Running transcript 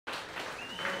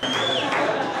See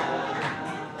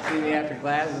me after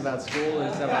class is about school,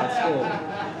 it's about school, not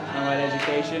about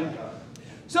education.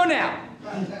 So now,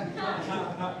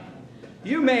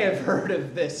 you may have heard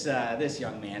of this, this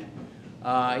young man.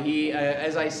 He,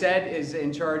 as I said, is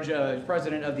in charge,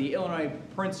 president of the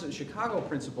Chicago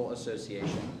Principal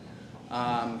Association.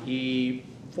 He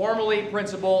formerly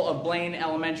principal of Blaine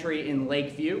Elementary in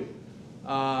Lakeview,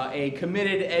 a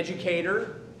committed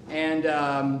educator, and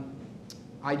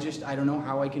I don't know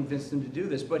how I convinced him to do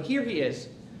this, but here he is.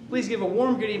 Please give a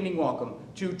warm good evening welcome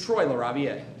to Troy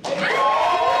Laraviere.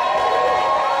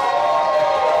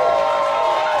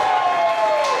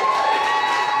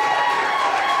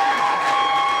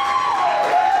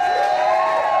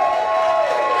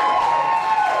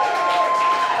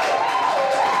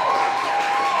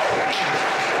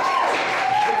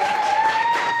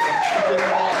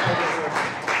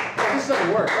 This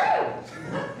doesn't work.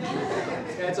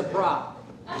 It's a prop.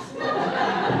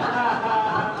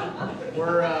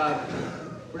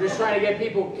 We're just trying to get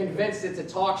people convinced it's a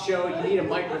talk show. You need a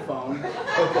microphone.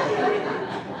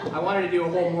 I wanted to do a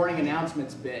whole morning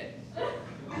announcements bit.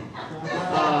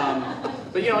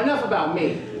 But you know, enough about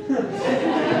me.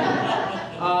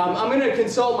 I'm going to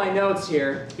consult my notes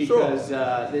here because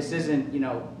this isn't, you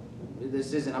know,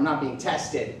 I'm not being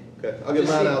tested. Okay, I'll get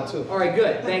mine out too. All right,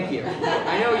 good, thank you.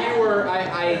 I know you were,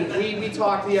 we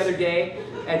talked the other day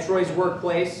at Troy's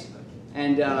workplace,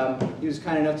 and he was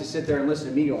kind enough to sit there and listen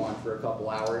to me go on for a couple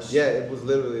hours. Yeah, it was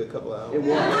literally a couple hours. It was.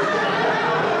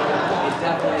 It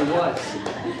definitely was.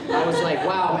 I was like,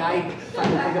 wow, man, I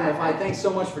think of my five. Thanks so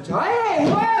much for talking. Hey,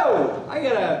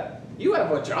 whoa! You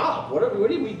have a job. What are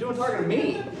we doing talking to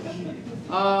me?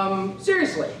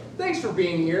 Seriously, thanks for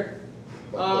being here.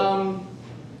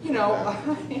 You know,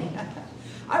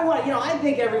 I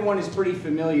think everyone is pretty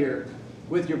familiar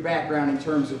with your background in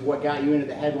terms of what got you into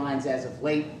the headlines as of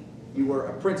late. You were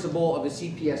a principal of a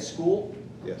CPS school.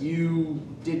 Yes. You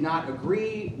did not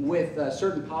agree with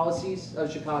certain policies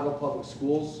of Chicago public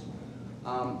schools,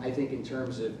 I think in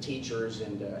terms of teachers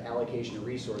and allocation of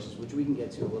resources, which we can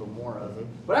get to a little more of.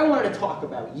 But I wanted to talk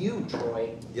about you,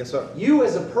 Troy. Yes, sir. You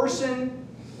as a person,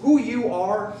 who you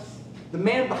are, the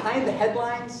man behind the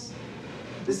headlines.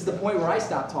 This is the point where I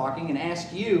stop talking and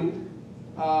ask you,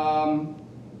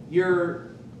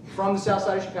 you're from the south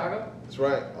side of Chicago? That's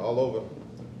right, all over.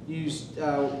 You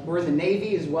were in the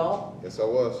Navy as well? Yes, I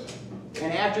was.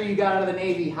 And after you got out of the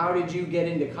Navy, how did you get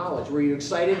into college? Were you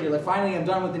excited? You're like, finally, I'm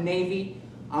done with the Navy.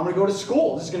 I'm going to go to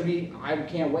school. This is going to be, I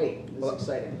can't wait. This is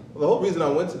exciting. Well, the whole reason I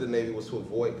went to the Navy was to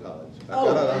avoid college. I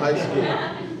got out of high school.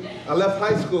 I left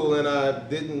high school and I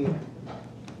didn't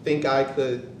think I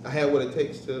had what it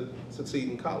takes to succeed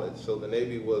in college. So the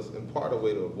Navy was in part a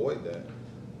way to avoid that.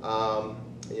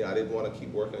 You know, I didn't want to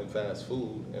keep working in fast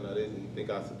food, and I didn't think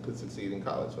I could succeed in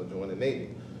college, so I joined the Navy.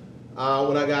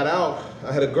 When I got out,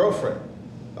 I had a girlfriend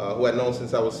who I'd known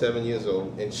since I was 7 years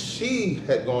old, and she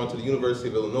had gone to the University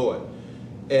of Illinois,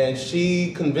 and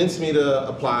she convinced me to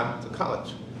apply to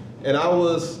college. And I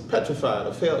was petrified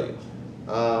of failure,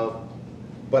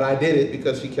 but I did it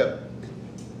because she kept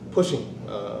pushing.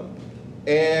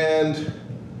 And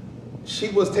she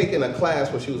was taking a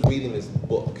class where she was reading this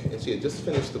book, and she had just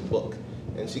finished the book,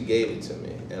 and she gave it to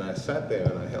me. And I sat there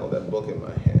and I held that book in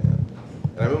my hand.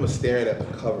 And I remember staring at the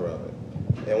cover of it.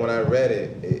 And when I read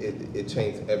it, it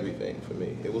changed everything for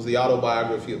me. It was the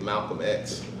autobiography of Malcolm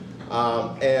X.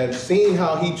 And seeing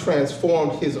how he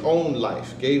transformed his own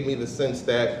life gave me the sense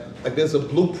that, like, there's a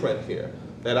blueprint here,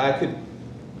 that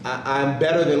I'm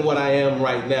better than what I am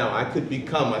right now. I could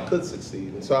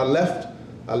succeed. And so I left,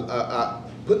 I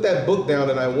put that book down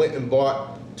and I went and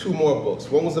bought 2 more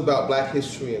books. One was about Black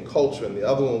history and culture, and the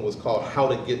other one was called How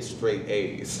to Get Straight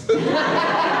A's. That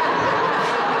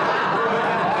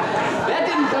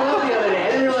didn't come up the other day. I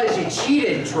didn't realize you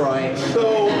cheated, Troy.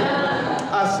 So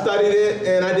I studied it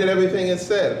and I did everything it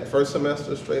said. First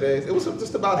semester, straight A's. It was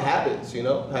just about habits, you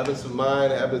know, habits of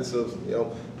mind, habits of, you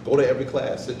know, go to every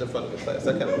class, sit in front of the class,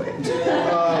 that kind of thing.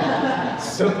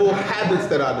 Simple habits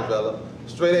that I developed.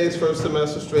 Straight A's first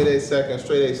semester, straight A's second,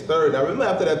 straight A's third. Now, I remember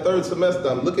after that third semester,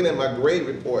 I'm looking at my grade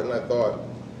report and I thought,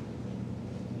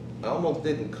 I almost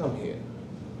didn't come here.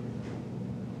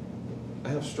 I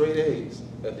have straight A's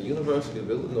at the University of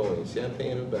Illinois in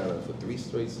Champaign-Urbana for 3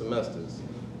 straight semesters,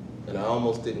 and I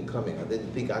almost didn't come here. I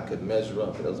didn't think I could measure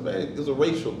up. And there's a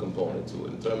racial component to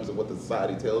it in terms of what the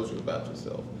society tells you about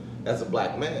yourself as a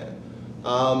black man.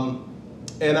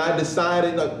 And I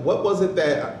decided, like, what was it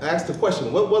that, I asked the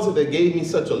question, what was it that gave me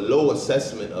such a low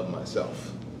assessment of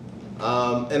myself?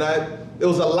 It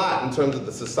was a lot in terms of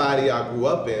the society I grew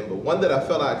up in, but one that I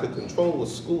felt I could control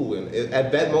was school. And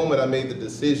at that moment, I made the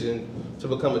decision to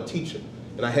become a teacher.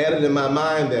 And I had it in my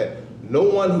mind that no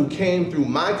one who came through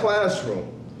my classroom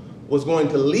was going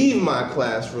to leave my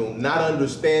classroom not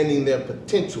understanding their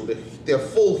potential, their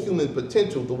full human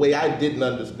potential, the way I didn't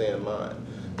understand mine.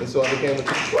 And so I became a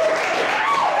teacher.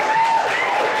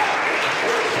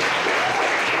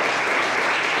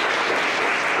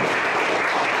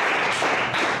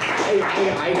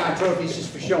 I got trophies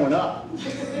just for showing up.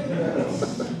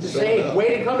 Just say,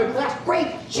 way to come to class,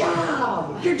 great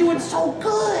job, you're doing so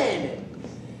good.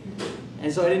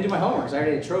 And so I didn't do my homework, so I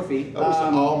already had a trophy. I wish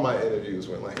all my interviews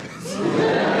went like this.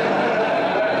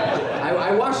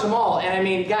 I watched them all, and I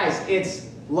mean, guys, it's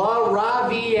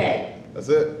Laraviere. That's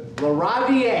it.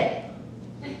 Laraviere.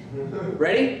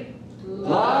 Ready?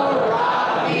 Laraviere.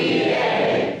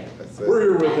 That's it. We're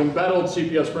here with embattled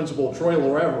CPS principal Troy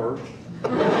Laraviere.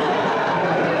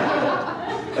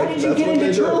 How did you get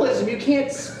into journalism? You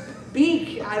can't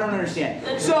speak. I don't understand.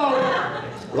 So,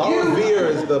 Laraviere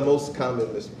is the most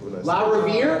common mispronunciation.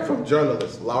 Laraviere? From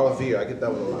journalists. Laraviere. I get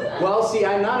that one a lot. Well, see,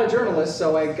 I'm not a journalist,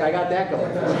 so I got that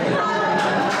going.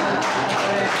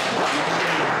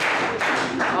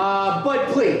 But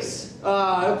please,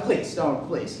 please, don't,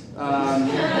 please.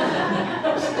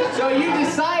 So you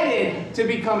decided to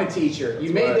become a teacher.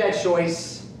 You made that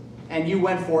choice. And you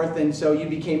went forth, and so you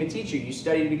became a teacher. You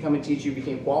studied to become a teacher, you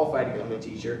became qualified to become a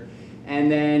teacher. And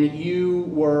then you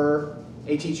were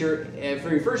a teacher for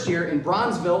your first year in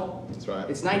Bronzeville. That's right.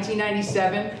 It's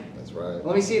 1997. That's right.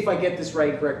 Let me see if I get this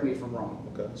right, correct me if I'm wrong.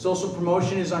 Okay. Social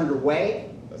promotion is underway.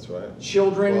 That's right.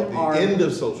 Children Well, the end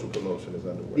of social promotion is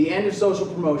underway. The end of social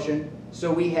promotion.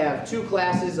 So we have 2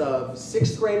 classes of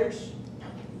 6th graders.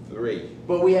 3.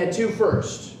 But we had 2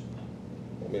 first.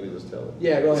 Want me to just tell it?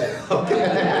 Yeah, go ahead.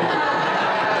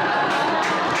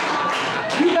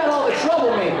 You got all the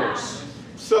troublemakers.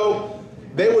 So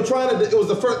they were trying to, it was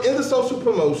the first, in the social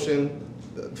promotion,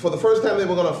 for the first time they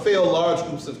were going to fail large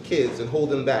groups of kids and hold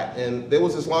them back. And there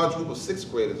was this large group of 6th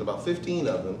graders, about 15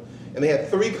 of them, and they had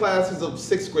 3 classes of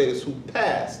 6th graders who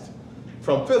passed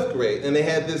from 5th grade, and they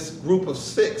had this group of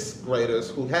 6th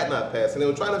graders who had not passed, and they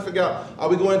were trying to figure out, are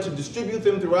we going to distribute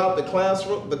them throughout the classes,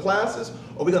 or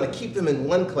are we going to keep them in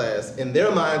one class, in their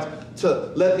minds,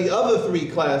 to let the other 3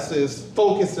 classes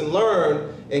focus and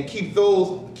learn, and keep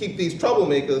these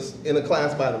troublemakers in a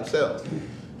class by themselves.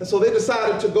 And so they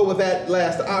decided to go with that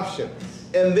last option.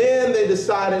 And then they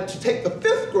decided to take the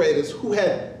 5th graders who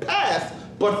had passed,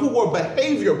 but who were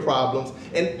behavior problems,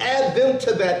 and add them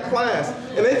to that class.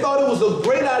 And they thought it was a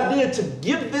great idea to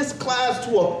give this class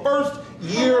to a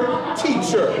first-year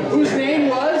teacher. Whose name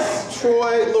was?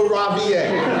 Troy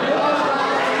Laraviere.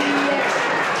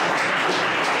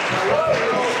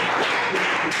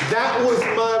 That was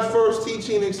my first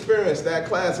teaching experience, that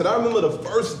class. And I remember the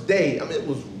first day, I mean, it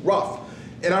was rough.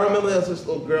 And I remember there was this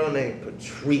little girl named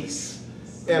Patrice.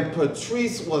 And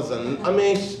Patrice was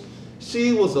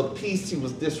she was a piece. She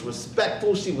was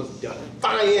disrespectful. She was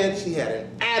defiant. She had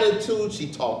an attitude. She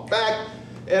talked back.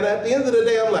 And at the end of the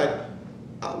day, I'm like,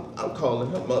 I'm calling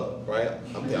her mother, right?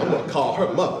 I'm going to call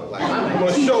her mother. Like, I'm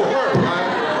going to show her,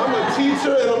 right? I'm a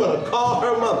teacher, and I'm going to call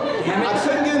her mother. I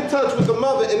couldn't get in touch with the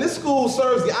mother. And this school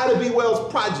serves the Ida B.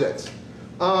 Wells projects.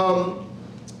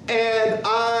 And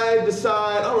I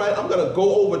decide, all right, I'm going to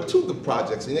go over to the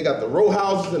projects. And they got the row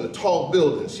houses and the tall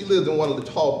buildings. She lived in one of the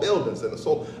tall buildings. And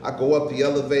so I go up the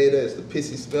elevator. It's the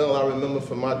pissy smell I remember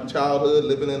from my childhood,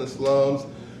 living in the slums.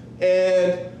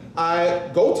 And I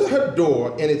go to her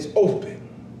door, and it's open.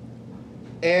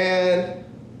 And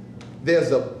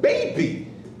there's a baby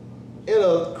in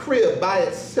a crib by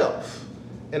itself.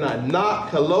 And I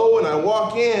knock, hello, and I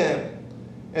walk in.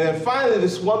 And then finally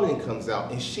this woman comes out,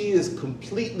 and she is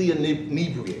completely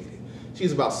inebriated.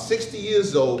 She's about 60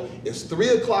 years old. It's 3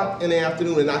 o'clock in the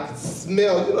afternoon, and I can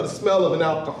smell, you know, the smell of an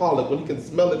alcoholic when you can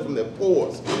smell it from their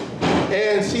pores.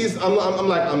 And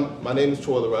my name is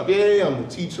Troy Laraviere. I'm the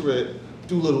teacher at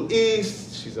Doolittle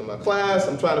East. She's in my class.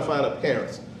 I'm trying to find her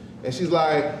parents. And she's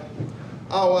like,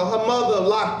 oh, well, her mother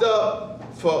locked up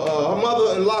her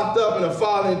mother locked up and her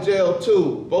father in jail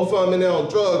too. Both of them in there on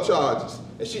drug charges.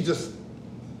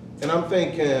 And I'm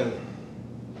thinking,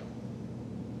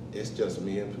 it's just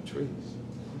me and Patrice.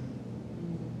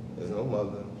 There's no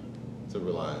mother to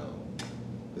rely on.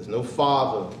 There's no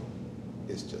father.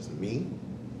 It's just me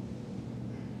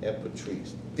and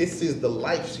Patrice. This is the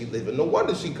life she living. No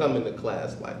wonder she come into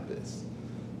class like this.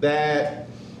 And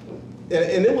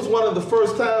it was one of the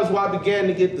first times where I began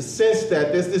to get the sense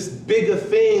that there's this bigger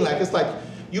thing, there's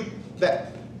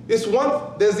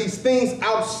these things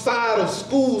outside of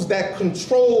schools that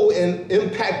control and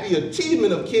impact the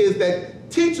achievement of kids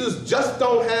that teachers just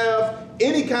don't have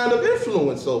any kind of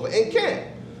influence over and can't.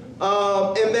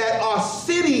 And that our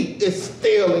city is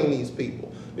jailing these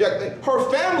people.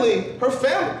 Her family, for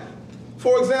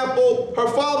example, her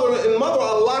father and mother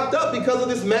are locked up because of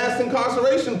this mass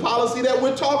incarceration policy that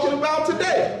we're talking about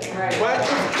today. Right?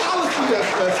 It's policy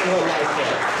that's messing her life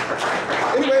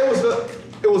up. Anyway,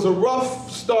 it was a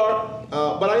rough start,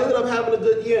 but I ended up having a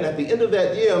good year. And at the end of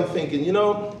that year, I'm thinking, you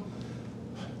know,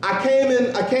 I came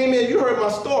in, you heard my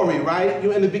story, right?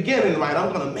 In the beginning, right?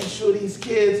 I'm gonna make sure these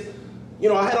kids, you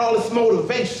know, I had all this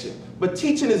motivation. But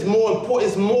teaching is more important,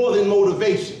 it's more than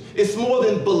motivation. It's more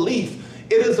than belief.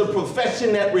 It is a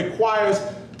profession that requires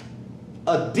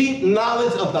a deep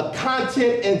knowledge of the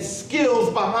content and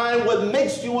skills behind what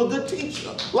makes you a good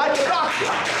teacher, like a doctor,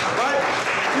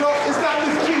 right? You know, it's not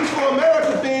this Teach for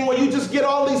America thing where you just get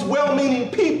all these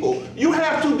well-meaning people. You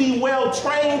have to be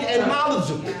well-trained and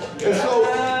knowledgeable. And so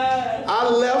I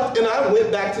left and I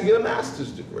went back to get a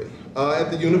master's degree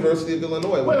at the University of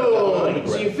Illinois. Wait.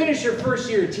 So you finish your first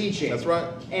year of teaching. That's right.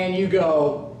 And you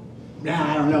go,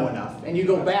 nah, I don't know enough. And you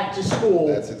go back to school.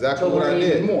 That's exactly to what learn I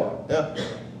did. Even more. Yeah.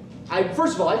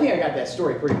 First of all, I think I got that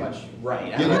story pretty much right.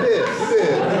 Yeah, you did.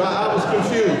 You know, I was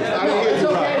confused. I didn't hear it's you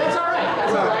okay. right. That's all right.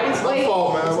 That's all right. It's late. My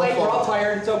fault, man. It's late. We're all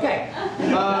tired. It's okay.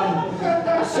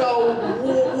 So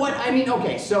what? I mean,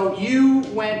 okay. So you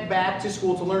went back to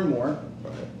school to learn more,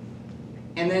 Right.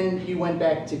 and then you went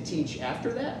back to teach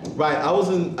after that. Right.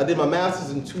 I did my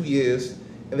master's in 2 years,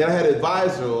 and then I had an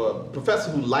advisor or a professor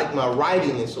who liked my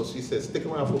writing, and so she said, stick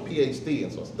around for a PhD,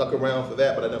 and so I stuck around for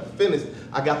that, but I never finished.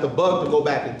 I got the bug to go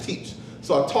back and teach.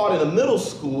 So I taught in a middle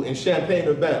school in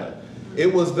Champaign-Urbana.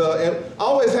 It was and I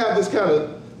always have this kind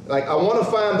of, like, I want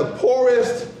to find the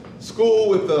poorest school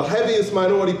with the heaviest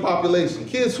minority population,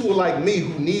 kids who are like me,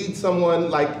 who need someone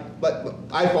like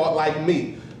I thought like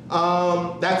me.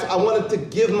 I wanted to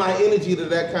give my energy to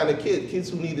that kind of kids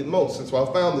who needed most. And so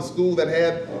I found the school that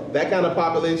had that kind of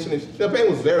population. And Champaign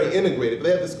was very integrated, but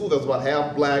they had the school that was about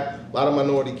half black, a lot of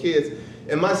minority kids.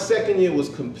 And my second year was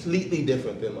completely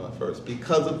different than my first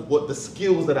because of what the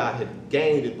skills that I had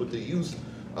gained and put to use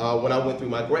when I went through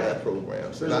my grad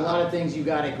programs. There's a lot of things you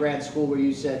got at grad school where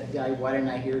you said, why didn't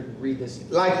I read this?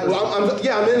 Like,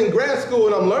 I'm in grad school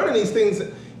and I'm learning these things.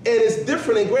 And it's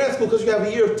different in grad school because you have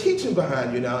a year of teaching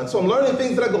behind you now. And so I'm learning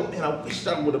things that I go, man, I wish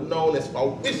I would have known this. I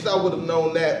wish I would have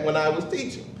known that when I was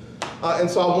teaching. And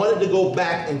so I wanted to go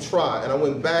back and try. And I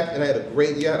went back and I had a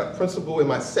great year. I had a principal in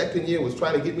my second year was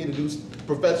trying to get me to do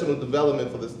professional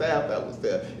development for the staff that was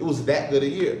there. It was that good a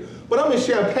year. But I'm in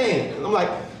Champaign. And I'm like,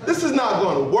 this is not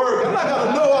going to work. I'm not going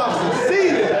to know I'm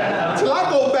succeeding until I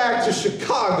go back to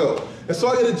Chicago. And so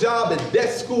I get a job at Deck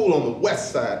School on the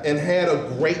west side and had a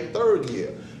great third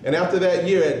year. And after that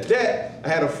year at Deck, I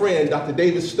had a friend, Dr.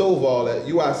 David Stovall at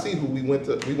UIC, who we went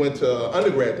to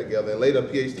undergrad together and later a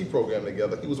PhD program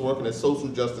together. He was working at Social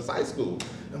Justice High School.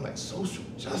 And I'm like, Social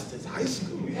Justice High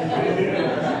School?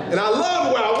 And I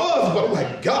loved where I was, but I'm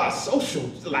like, God, social,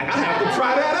 like I have to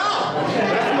try that out.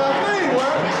 That's my thing,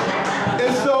 right?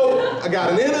 And so I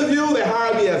got an interview, they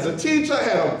hired me as a teacher, I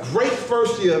had a great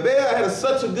first year there. I had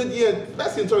such a good year,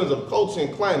 especially in terms of culture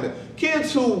and climate.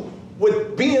 Kids who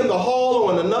would be in the hall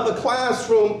or in another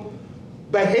classroom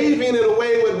behaving in a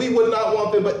way that we would not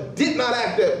want them, but did not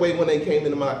act that way when they came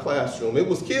into my classroom. It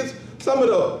was kids, some of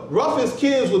the roughest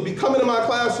kids would be coming to my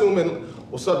classroom and,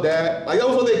 what's up, Dad? Like, that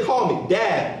was what they called me,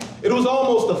 Dad. It was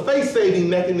almost a face-saving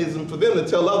mechanism for them to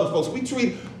tell other folks,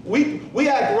 we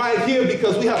act right here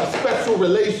because we have a special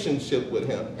relationship with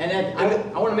him. And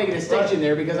I want to make a distinction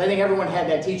there because I think everyone had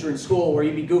that teacher in school where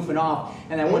you'd be goofing off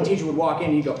and that one teacher would walk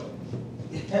in and you'd go,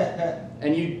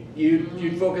 and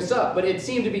you'd focus up. But it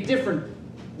seemed to be different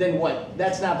than what,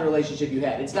 that's not the relationship you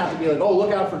had. It's not to be like, oh,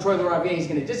 look out for Troy Laraviere, he's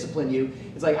going to discipline you.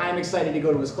 It's like, I'm excited to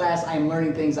go to his class, I am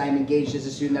learning things, I am engaged as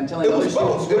a student, I'm telling other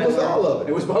students. It was all of it.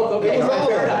 It was both? Okay. It was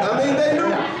all of it. I mean,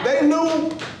 they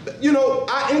knew, you know,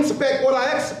 I inspect what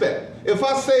I expect. If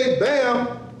I say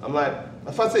bam, I'm like,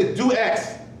 if I say do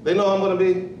X, they know I'm going to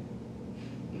be.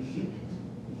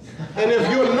 And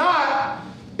if you're not,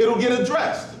 it'll get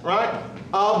addressed, right?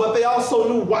 But they also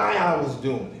knew why I was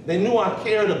doing it. They knew I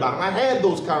cared about it. I had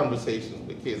those conversations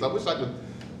with kids. I wish I could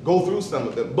go through some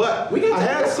of them. But I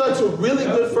had such a really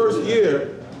good first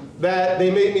year that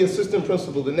they made me assistant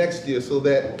principal the next year so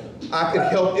that I could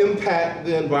help impact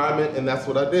the environment, and that's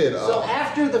what I did. So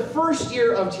after the first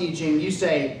year of teaching, you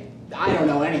say, I don't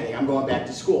know anything, I'm going back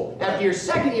to school. After your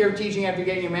second year of teaching, after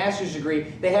getting your master's degree,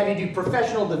 they have you do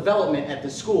professional development at the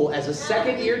school as a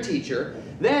second-year teacher.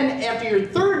 Then, after your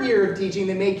third year of teaching,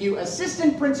 they make you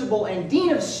assistant principal and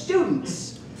dean of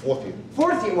students. Fourth year.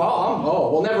 Fourth year, well,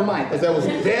 well, never mind. That was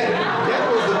the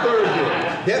third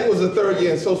year. Debt was the third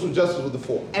year, and social justice was the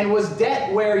fourth. And was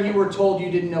debt where you were told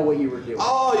you didn't know what you were doing?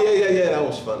 Oh, yeah, that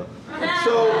was funny.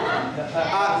 So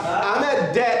I'm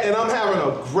at debt, and I'm having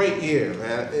a great year,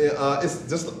 man. It's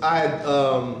just, I had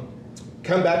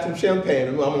come back from Champaign,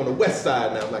 and I'm on the west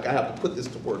side now. I'm like, I have to put this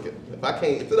to work. If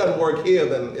it doesn't work here,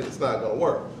 then it's not going to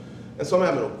work. And so I'm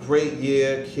having a great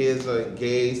year. Kids are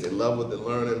engaged. They love what they're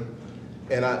learning.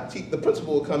 And the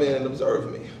principal will come in and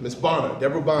observe me. Miss Bonner,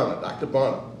 Deborah Bonner, Dr.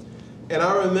 Bonner. And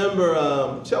I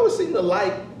remember she always seemed to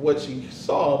like what she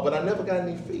saw, but I never got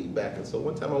any feedback. And so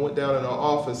one time I went down in her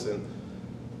office and,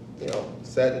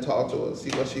 sat and talked to her to see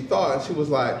what she thought. And she was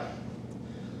like,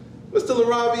 Mr.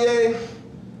 Laraviere,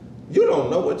 you don't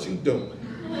know what you're doing.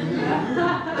 And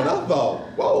I thought,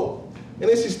 whoa. And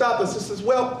then she stopped and she says,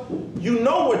 well, you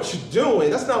know what you're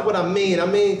doing. That's not what I mean. I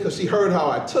mean, because she heard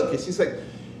how I took it. She said,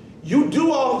 you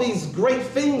do all these great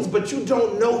things, but you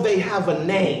don't know they have a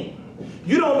name.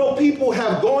 You don't know people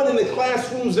have gone into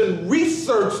classrooms and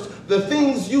researched the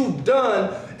things you've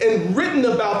done and written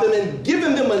about them and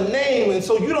given them a name. And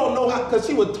so you don't know how, because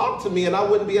she would talk to me and I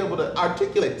wouldn't be able to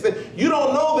articulate. She said, you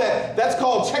don't know that that's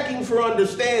called checking for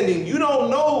understanding. You don't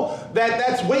know that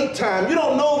that's wait time. You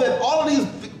don't know that all of these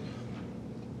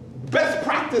best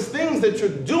practice things that you're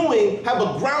doing have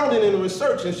a grounding in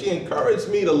research. And she encouraged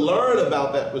me to learn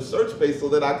about that research base so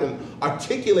that I can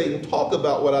articulate and talk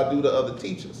about what I do to other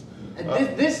teachers.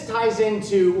 This ties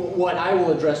into what I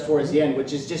will address towards the end,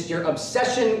 which is just your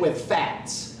obsession with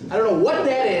facts. I don't know what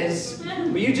that is,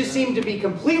 but you just seem to be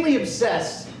completely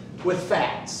obsessed with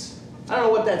facts. I don't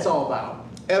know what that's all about.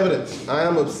 Evidence. I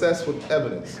am obsessed with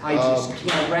evidence. I just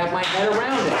can't wrap my head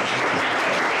around it.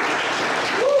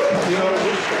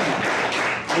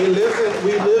 We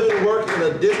live and work in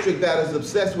a district that is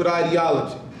obsessed with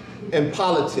ideology and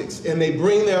politics, and they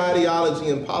bring their ideology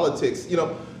and politics.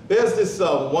 There's this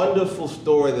wonderful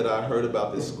story that I heard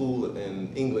about this school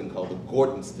in England called the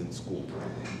Gordonston School.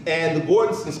 And the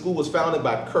Gordonston School was founded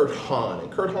by Kurt Hahn. And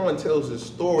Kurt Hahn tells this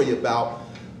story about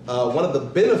one of the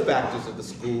benefactors of the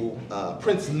school,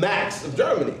 Prince Max of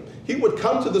Germany. He would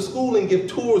come to the school and give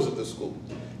tours of the school.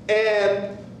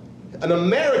 And an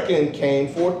American came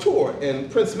for a tour.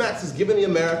 And Prince Max is giving the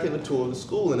American a tour of the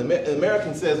school. And the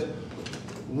American says,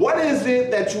 what is it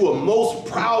that you are most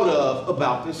proud of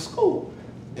about this school?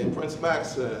 And Prince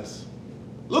Max says,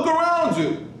 look around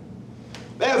you.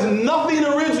 There's nothing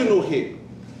original here.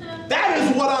 That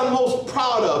is what I'm most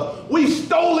proud of. We've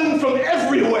stolen from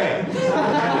everywhere.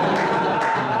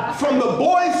 From the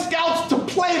Boy Scouts to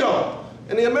Plato.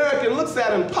 And the American looks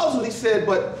at him puzzled. He said,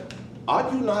 but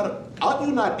aren't you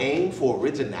not aiming for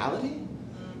originality?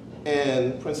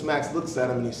 And Prince Max looks at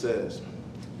him and he says,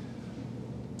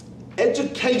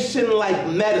 education, like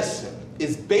medicine,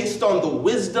 is based on the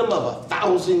wisdom of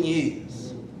 1,000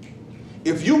 years.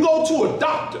 If you go to a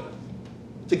doctor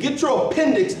to get your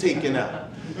appendix taken out,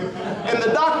 and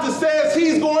the doctor says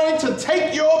he's going to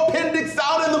take your appendix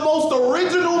out in the most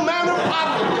original manner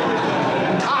possible,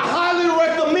 I highly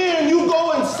recommend you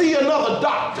go and see another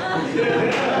doctor.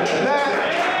 And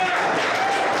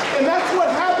that's what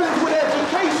happens with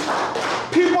education.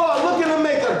 People are looking to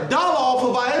make $1 off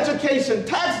of our education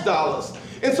tax dollars.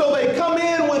 And so they come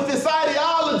in with this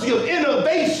ideology of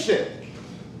innovation,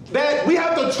 that we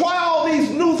have to try all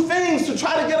these new things to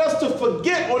try to get us to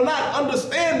forget or not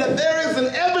understand that there is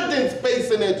an evidence base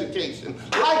in education,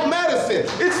 like medicine.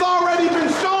 It's already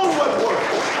been shown what works.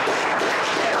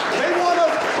 They want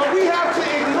us, but we have to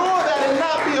ignore that and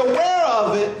not be aware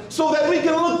of it so that we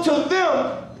can look to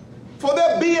them for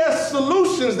their BS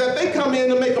solutions that they come in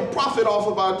to make a profit off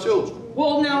of our children.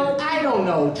 Well, now, I don't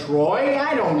know, Troy.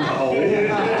 I don't know.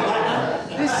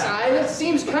 This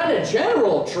seems kind of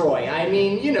general, Troy. I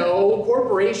mean,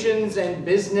 corporations and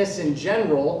business in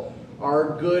general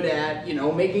are good at,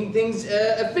 making things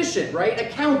efficient, right?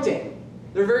 Accounting.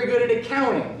 They're very good at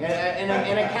accounting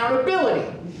and accountability,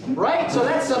 right? So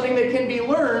that's something that can be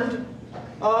learned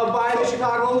by the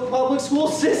Chicago public school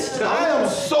system. I am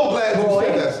so glad you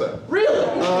said that, sir. Really?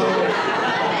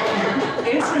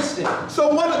 Interesting.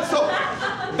 So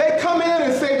they come in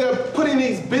and say they're putting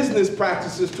these business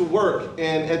practices to work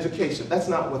in education. That's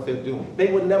not what they're doing.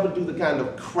 They would never do the kind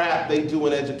of crap they do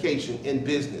in education in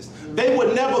business. They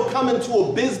would never come into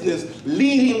a business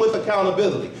leading with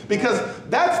accountability, because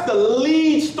that's the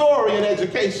lead story in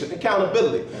education,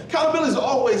 accountability. Accountability is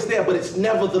always there, but it's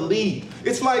never the lead.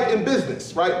 It's like in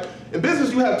business, right? In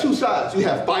business, you have two sides. You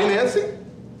have financing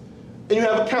and you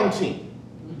have accounting.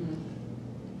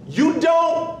 You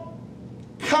don't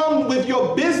come with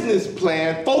your business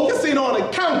plan focusing on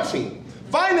accounting.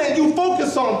 Finance, you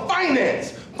focus on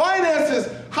finance. Finance is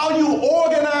how you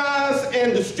organize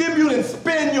and distribute and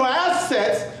spend your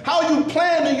assets, how you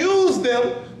plan to use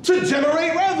them to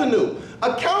generate revenue.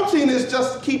 Accounting is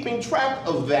just keeping track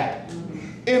of that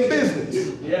in business,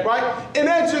 right? In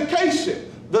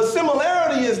education, the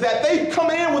similarity is that they come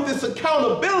in with this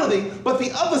accountability, but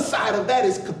the other side of that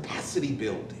is capacity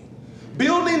building.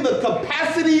 Building the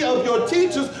capacity of your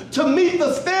teachers to meet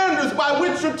the standards by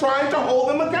which you're trying to hold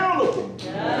them accountable.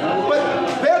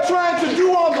 But they're trying to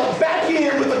do on the back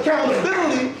end with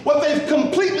accountability what they've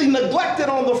completely neglected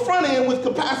on the front end with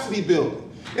capacity building.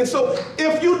 And so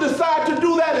if you decide to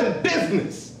do that in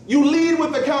business, you lead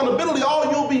with accountability,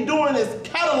 all you'll be doing is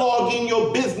cataloging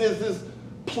your businesses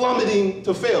plummeting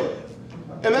to failure.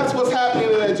 And that's what's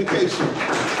happening in education.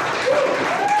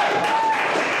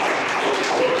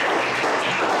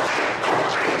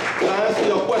 Can I answer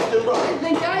your question, bro? I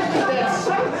think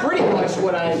that's pretty much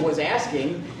what I was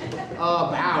asking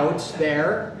about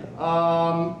there.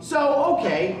 So,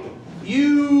 okay,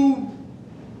 you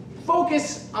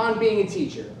focus on being a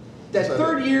teacher. That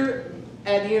third year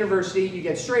at the university, you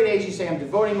get straight A's, you say, I'm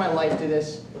devoting my life to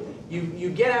this. You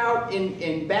get out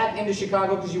back into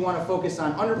Chicago because you want to focus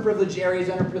on underprivileged areas,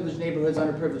 underprivileged neighborhoods,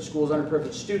 underprivileged schools,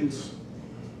 underprivileged students.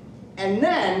 And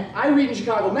then I read in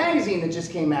Chicago Magazine that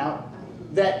just came out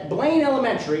that Blaine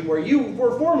Elementary, where you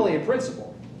were formerly a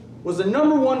principal, was the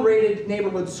 #1 rated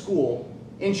neighborhood school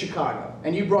in Chicago.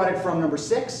 And you brought it from number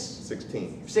 6?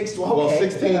 16. 6, okay. Well,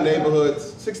 16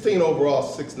 neighborhoods, 16 overall,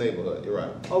 6 neighborhood, you're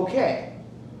right. Okay.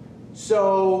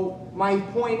 So my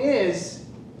point is,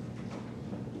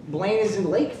 Blaine is in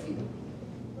Lakeview.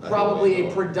 Probably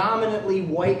a predominantly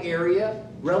white area,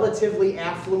 relatively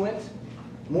affluent,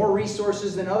 more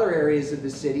resources than other areas of the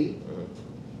city.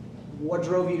 What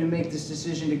drove you to make this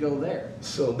decision to go there?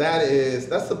 So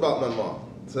that's about my mom.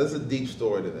 So there's a deep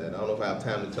story to that. I don't know if I have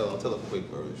time to tell. I'll tell a quick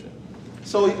version.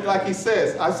 So like he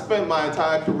says, I spent my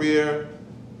entire career,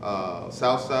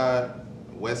 South Side,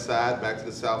 West Side, back to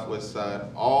the Southwest Side,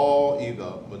 all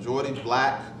either majority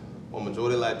black or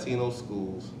majority Latino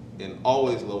schools, and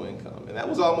always low income. And that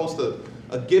was almost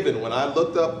a given. When I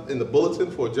looked up in the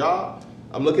bulletin for a job,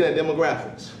 I'm looking at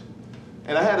demographics.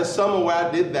 And I had a summer where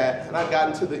I did that, and I got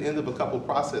into the end of a couple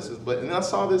processes, and then I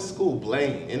saw this school,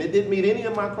 Blaine, and it didn't meet any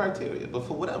of my criteria, but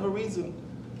for whatever reason,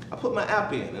 I put my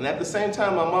app in. And at the same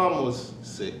time, my mom was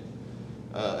sick,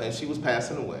 and she was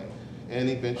passing away. And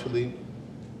eventually,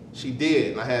 she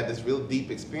did, and I had this real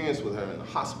deep experience with her in the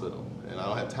hospital, and I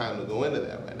don't have time to go into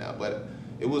that right now, but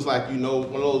it was like, you know,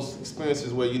 one of those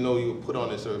experiences where you know you were put on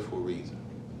this earth for a reason.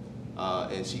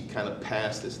 And she kind of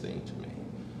passed this thing to me.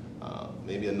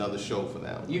 Maybe another show for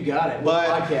that one. You got it. We'll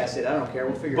podcast it. I don't care.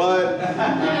 We'll figure it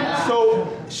out. So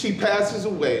she passes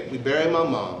away. We bury my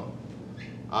mom.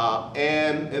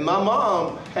 And my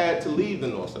mom had to leave the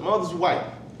North Side. My mother's white.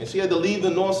 And she had to leave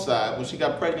the North Side when she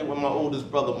got pregnant with my oldest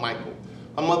brother, Michael.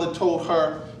 My mother told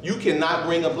her, you cannot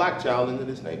bring a black child into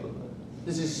this neighborhood.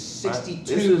 This is 62. Right?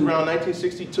 This is around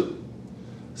 1962.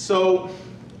 So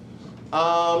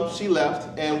she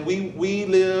left, and we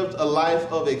lived a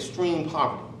life of extreme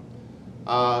poverty.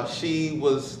 She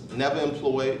was never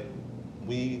employed.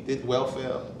 We did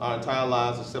welfare our entire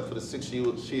lives except for the 6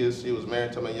 years she was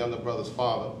married to my younger brother's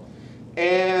father.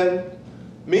 And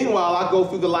meanwhile, I go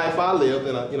through the life I lived,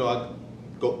 and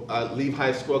I leave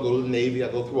high school, I go to the Navy, I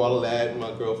go through all of that, and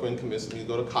my girlfriend convinced me to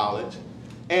go to college.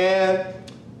 And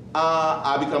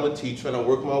I become a teacher, and I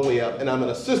work my way up, and I'm an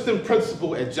assistant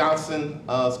principal at Johnson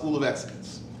School of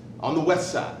Excellence on the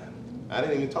west side. I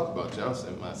didn't even talk about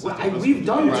Johnson, my assistant principal. We've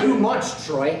done too much,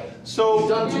 Troy. So we've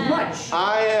done too much.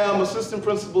 I am assistant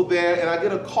principal there, and I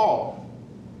get a call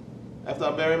after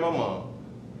I bury my mom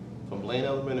from Blaine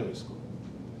Elementary School.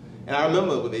 And I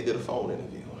remember when they did a phone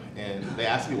interview, and they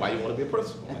asked me, why you want to be a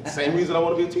principal? Like, same reason I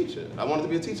want to be a teacher. I wanted to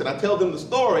be a teacher. And I tell them the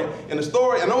story, and the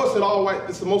story, I know it's an all-white,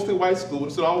 it's a mostly white school,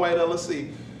 it's an all-white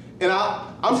LSC. And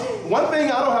one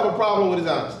thing I don't have a problem with is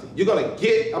honesty.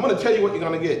 I'm going to tell you what you're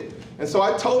going to get. And so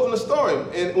I told them the story.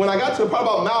 And when I got to the part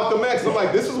about Malcolm X, I'm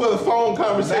like, this is where the phone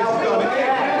conversation is going to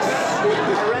end.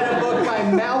 I read a book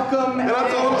by Malcolm And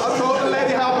I told the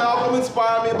lady how Malcolm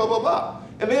inspired me, blah, blah, blah.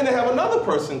 And then they have another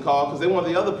person call because they want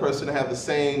the other person to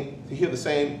hear the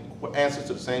same answers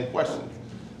to the same questions.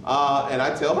 And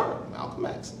I tell her, Malcolm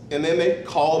X. And then they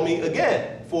call me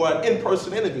again for an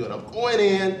in-person interview. And I'm going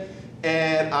in,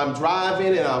 and I'm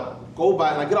driving, and I go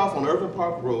by, and I get off on Irving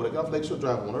Park Road. I get off Lakeshore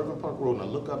Drive on Irving Park Road, and I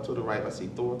look up to the right, and I see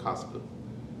Thorpe Hospital,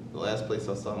 the last place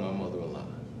I saw my mother alive.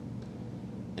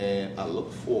 And I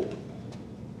look forward,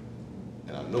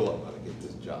 and I know I'm going to get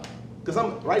this job. Because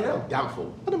right now I'm doubtful.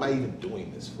 What am I even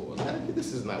doing this for?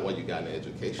 This is not what you got in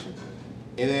education.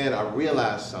 And then I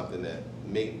realized something that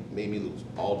made me lose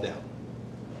all doubt.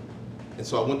 And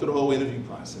so I went through the whole interview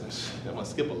process. I'm gonna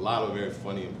skip a lot of very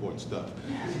funny, important stuff.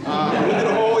 I went through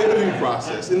the whole interview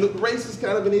process, and the race is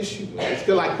kind of an issue. It's kind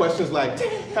of like questions like,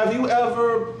 have you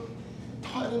ever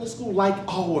taught in a school like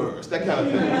ours? That kind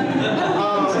of thing.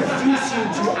 Introduce you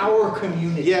to our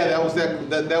community. Yeah,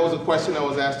 that was a question I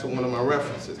was asked to one of my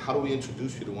references. How do we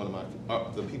introduce you to one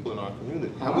of the people in our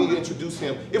community? How do we introduce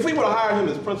him? If we were to hire him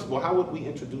as principal, how would we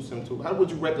introduce him to? How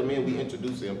would you recommend we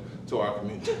introduce him to our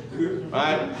community?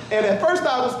 Right? And at first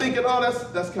I was thinking, oh,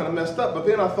 that's kind of messed up. But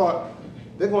then I thought,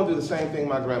 they're going to do the same thing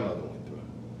my grandmother went through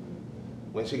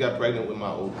when she got pregnant with my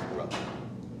oldest brother.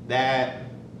 That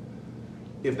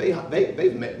if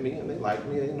they've met me and they like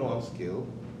me, they know I'm skilled,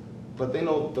 but they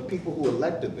know the people who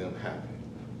elected them happy.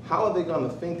 How are they going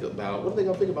to think about, what are they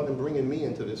going to think about them bringing me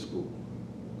into this school?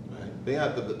 Right? They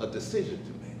have a decision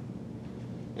to make.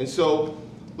 And so,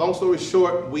 long story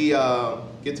short, we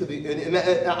get to the, and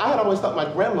I had always thought my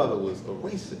grandmother was a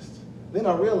racist. Then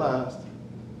I realized,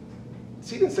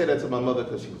 she didn't say that to my mother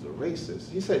because she was a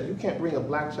racist. She said, you can't bring a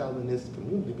black child in this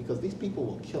community because these people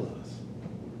will kill us.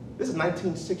 This is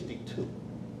 1962.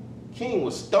 King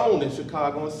was stoned in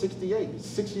Chicago in 68,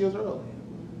 6 years earlier.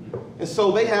 And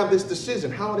so they have this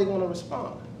decision, how are they going to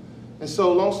respond? And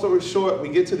so long story short, we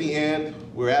get to the end,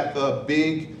 we're at the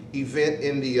big event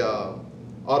in the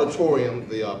auditorium,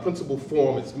 the principal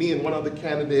forum. It's me and one other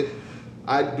candidate.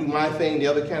 I do my thing, the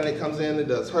other candidate comes in and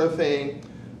does her thing,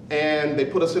 and they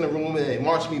put us in a room and they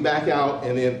march me back out,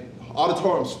 and then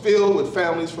auditorium's filled with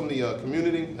families from the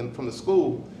community and from the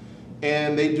school,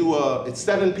 and they do it's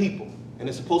 7 people. And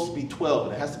it's supposed to be 12,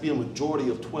 and it has to be a majority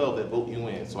of 12 that vote you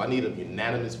in. So I need a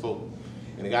unanimous vote.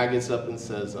 And the guy gets up and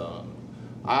says,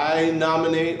 I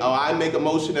make a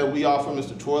motion that we offer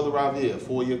Mr. Troy Laraviere a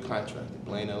 4-year contract at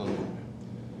Blaine, Illinois.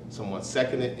 Someone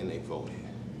seconded and they voted.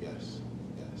 Yes,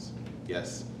 yes,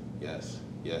 yes, yes,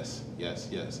 yes, yes,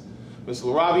 yes. Mr.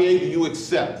 Laraviere, do you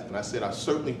accept? And I said, I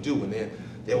certainly do. And then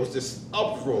there was this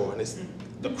uproar, and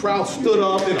the crowd stood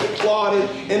up and applauded,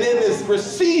 and then this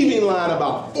receiving line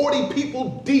about 40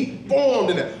 people deep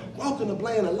formed, and welcome to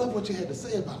Blaine, I love what you had to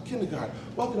say about kindergarten.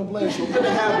 Welcome to Blaine, so good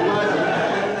to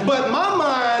have you. But my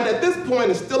mind at this point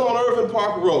is still on Irving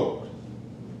Park Road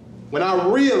when I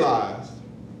realized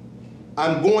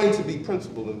I'm going to be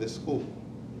principal in this school.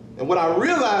 And what I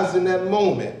realized in that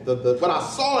moment, what I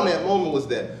saw in that moment was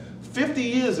that 50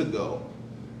 years ago,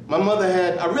 my mother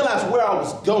I realized where I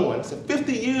was going. So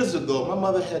 50 years ago, my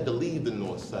mother had to leave the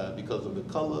North Side because of the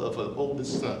color of her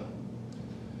oldest son.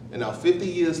 And now 50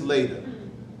 years later,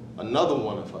 another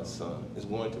one of her sons is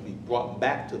going to be brought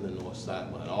back to the North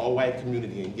Side by an all-white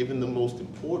community and given the most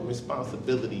important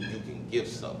responsibility you can give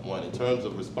someone in terms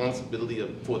of responsibility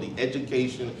for the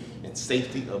education and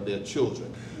safety of their children.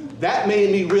 That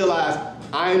made me realize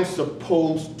I'm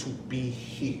supposed to be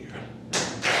here.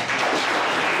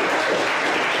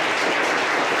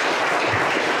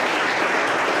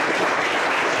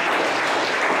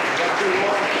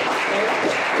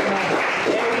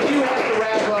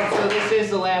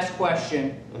 The last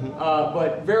question,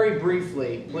 but very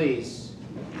briefly, please,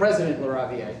 President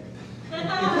Laraviere.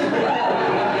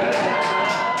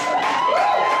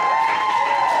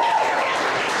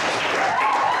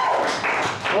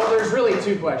 Well, there's really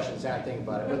 2 questions, I think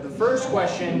about it. But the first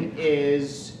question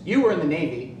is, you were in the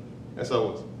Navy. Yes, I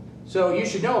was. So you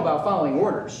should know about following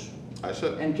orders. I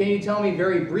should. And can you tell me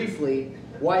very briefly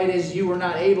why it is you were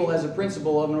not able, as a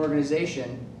principal of an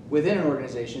organization, within an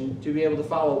organization, to be able to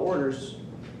follow orders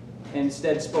and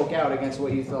instead spoke out against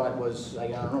what you thought was, I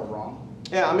don't know, wrong?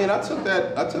 Yeah, I mean, I took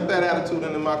that attitude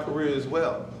into my career as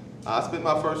well. I spent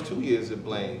my first 2 years at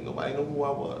Blaine. Nobody knew who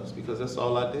I was because that's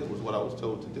all I did was what I was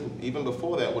told to do. Even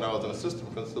before that, when I was an assistant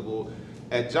principal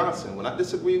at Johnson, when I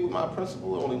disagreed with my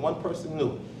principal, only one person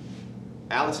knew it.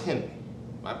 Alice Henry,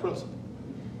 my principal.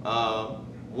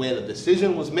 When a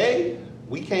decision was made,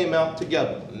 we came out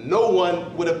together. No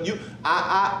one would have,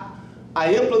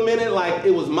 I implemented like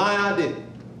it was my idea.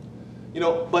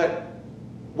 But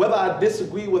whether I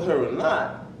disagree with her or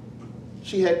not,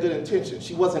 she had good intentions.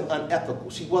 She wasn't unethical.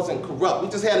 She wasn't corrupt. We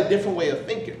just had a different way of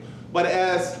thinking. But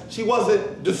as she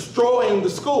wasn't destroying the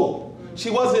school, she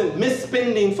wasn't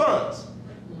misspending funds,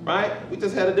 right? We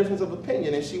just had a difference of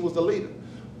opinion, and she was the leader.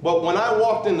 But when I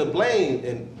walked into Blaine,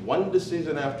 and one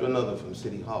decision after another from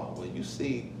City Hall, where you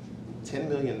see $10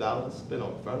 million spent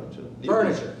on furniture.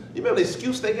 Furniture. You remember the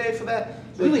excuse they gave for that?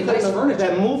 Really nice furniture.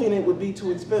 That moving it would be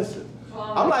too expensive.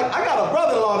 I'm like, I got a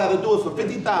brother-in-law that'll do it for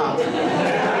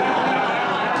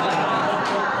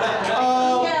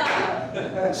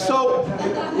 $50,000. So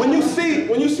when you see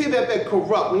when you see that they're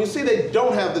corrupt, when you see they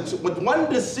don't have with one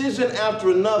decision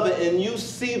after another, and you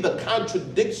see the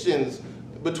contradictions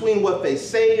between what they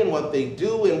say and what they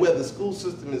do and where the school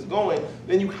system is going,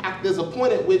 then there's a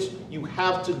point at which you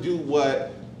have to do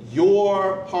what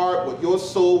your heart, what your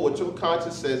soul, what your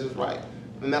conscience says is right.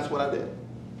 And that's what I did.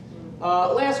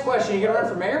 Last question, you gonna run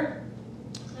for mayor?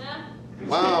 Yeah.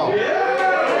 Wow.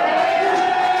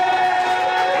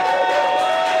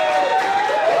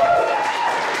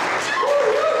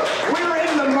 We're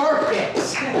in the market.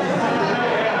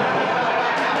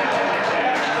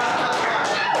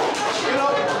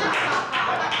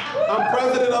 I'm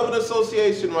president of an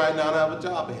association right now, and I have a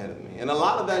job ahead of me. And a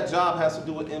lot of that job has to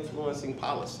do with influencing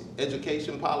policy,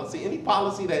 education policy, any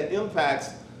policy that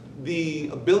impacts the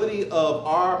ability of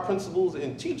our principals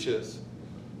and teachers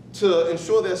to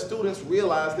ensure that students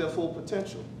realize their full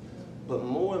potential. But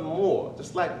more and more,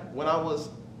 just like when I was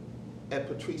at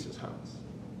Patrice's house,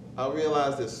 I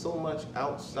realized there's so much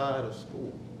outside of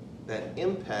school that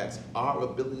impacts our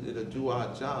ability to do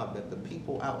our job, that the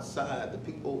people outside, the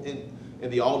people in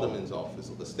the alderman's office,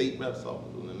 or the state rep's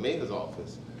office, or the mayor's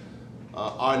office,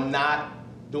 are not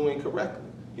doing correctly.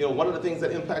 You know, one of the things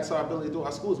that impacts our ability to do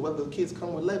our schools is whether the kids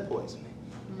come with lead poisoning,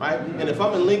 right? And if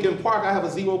I'm in Lincoln Park, I have a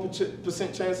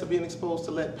 0% chance of being exposed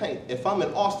to lead paint. If I'm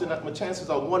in Austin, my chances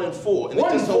are 1 in 4. And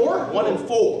 1 in 4? 1 in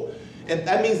 4. And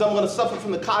that means I'm going to suffer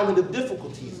from the cognitive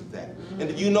difficulties of that. And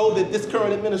did you know that this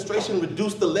current administration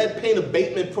reduced the lead paint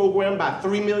abatement program by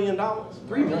 $3 million?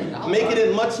 $3 million? Making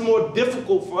it much more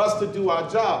difficult for us to do our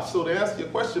job. So to answer your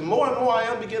question, more and more I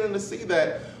am beginning to see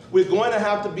that we're going to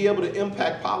have to be able to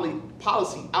impact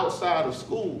policy outside of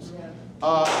schools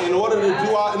in order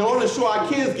to show our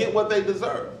kids get what they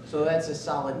deserve. So that's a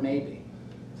solid maybe.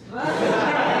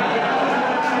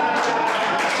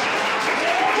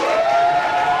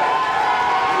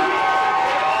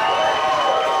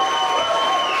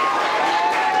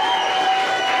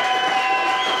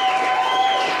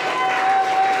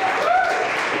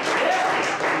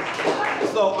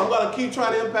 So I'm going to keep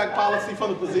trying to impact policy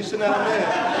from the position that I'm in.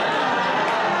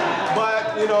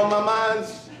 But, you know,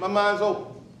 my mind's open.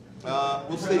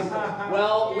 We'll see.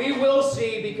 Well, we will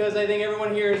see, because I think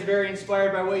everyone here is very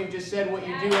inspired by what you just said, what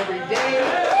you do every day.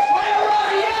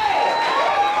 Laraviere!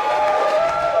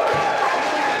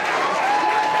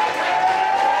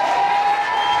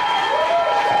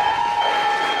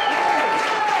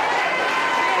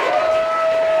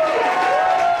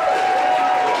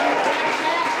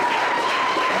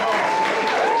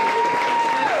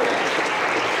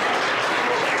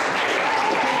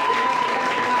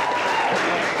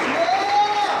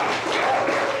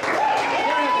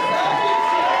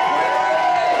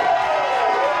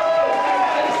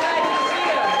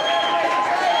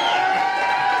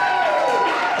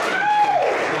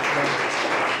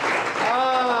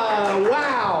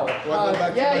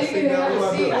 Yeah, you can have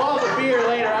a seat while the beer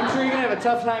later. I'm sure you're gonna have a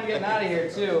tough time getting out of here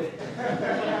too.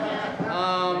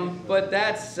 But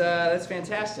that's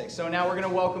fantastic. So now we're gonna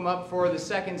welcome up for the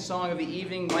second song of the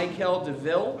evening, Michael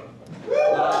DeVille. We're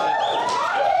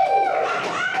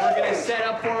gonna set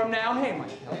up for him now. Hey,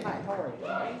 Michael. Hi, how are you?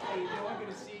 How you doing? Good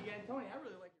to see you again, Tony. I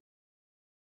really like.